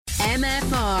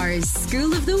MFR's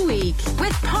School of the Week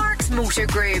with Parks Motor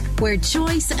Group, where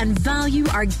choice and value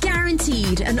are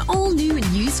guaranteed in all new and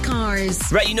used cars.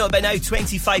 Right, you know, by now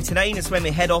 25 to 9 is when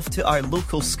we head off to our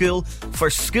local school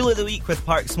for School of the Week with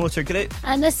Parks Motor Group.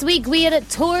 And this week we are at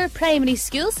Tor Primary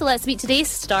School, so let's meet today's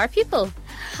star pupil.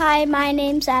 Hi, my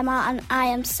name's Emma and I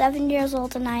am 7 years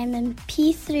old and I am in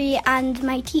P3 and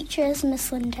my teacher is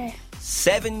Miss Linder.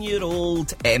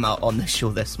 7-year-old Emma on the show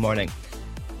this morning.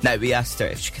 Now, we asked her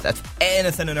if she could have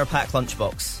anything in her packed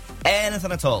lunchbox.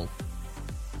 Anything at all.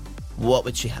 What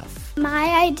would she have?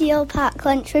 My ideal packed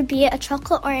lunch would be a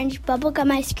chocolate orange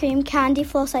bubblegum ice cream, candy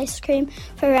floss ice cream,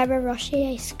 Ferrero Rocher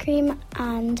ice cream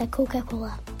and a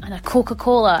Coca-Cola. And a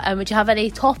Coca-Cola. And would you have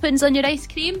any toppings on your ice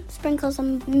cream? Sprinkles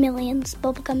and millions,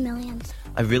 bubblegum millions.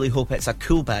 I really hope it's a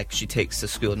cool bag she takes to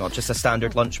school, not just a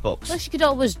standard lunchbox. Well, she could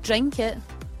always drink it.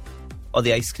 Or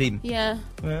the ice cream. Yeah.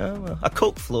 Well, a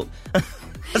Coke float.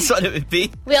 That's what it would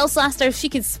be. We also asked her if she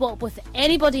could swap with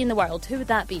anybody in the world. Who would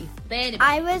that be?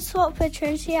 I would swap with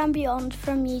Trinity and Beyond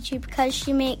from YouTube because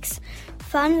she makes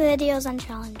fun videos and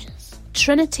challenges.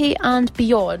 Trinity and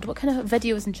Beyond. What kind of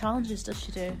videos and challenges does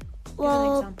she do?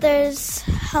 Well, there's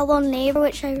Hello Neighbour,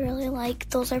 which I really like.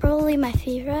 Those are probably my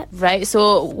favourite. Right,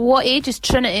 so what age is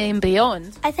Trinity and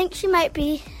Beyond? I think she might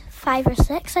be 5 or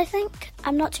 6, I think.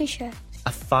 I'm not too sure.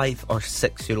 A 5 or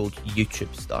 6-year-old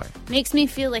YouTube star. Makes me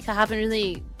feel like I haven't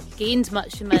really gained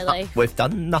much in my life. We've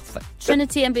done nothing.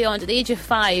 Trinity and Beyond, at the age of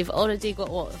 5, already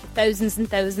got, thousands and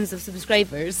thousands of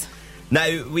subscribers.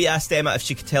 Now, we asked Emma if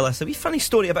she could tell us a wee funny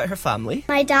story about her family.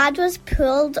 My dad was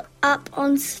pulled up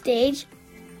on stage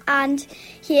and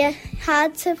he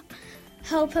had to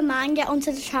help a man get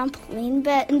onto the trampoline,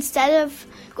 but instead of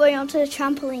going onto the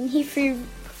trampoline, he flew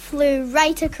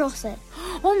right across it.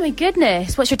 Oh my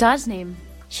goodness, what's your dad's name?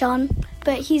 Sean,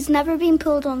 but he's never been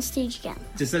pulled on stage again.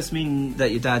 Does this mean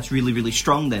that your dad's really, really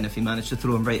strong then if he managed to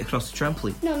throw him right across the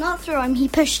trampoline? No, not throw him, he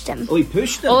pushed him. Oh, he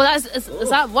pushed him? Oh, is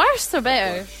that worse or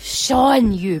better?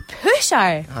 Sean, you pusher.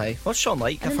 Aye, what's Sean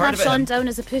like? I I've didn't heard have about Sean him. down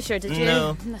as a pusher, did you?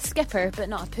 No. I'm a skipper, but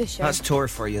not a pusher. That's Tor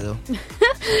for you, though.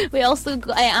 We also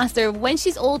asked her, when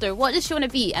she's older, what does she want to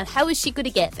be and how is she going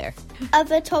to get there? A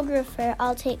photographer.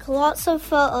 I'll take lots of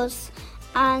photos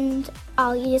and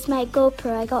I'll use my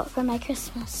GoPro I got for my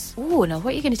Christmas. Oh, now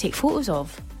what are you going to take photos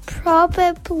of?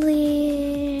 Probably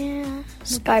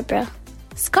Scarborough.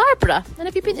 Scarborough? And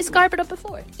have you been to Scarborough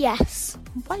before? Yes.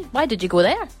 Why did you go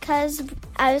there? Because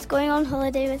I was going on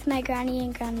holiday with my granny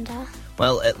and granda.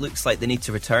 Well, it looks like they need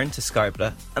to return to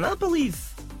Scarborough, and I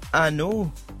believe I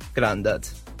know Grandad.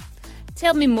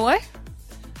 Tell me more.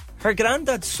 Her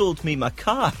granddad sold me my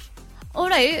car. All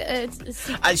right.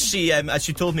 As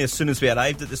she told me as soon as we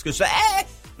arrived at the school, she said, "Hey,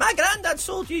 my granddad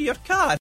sold you your car."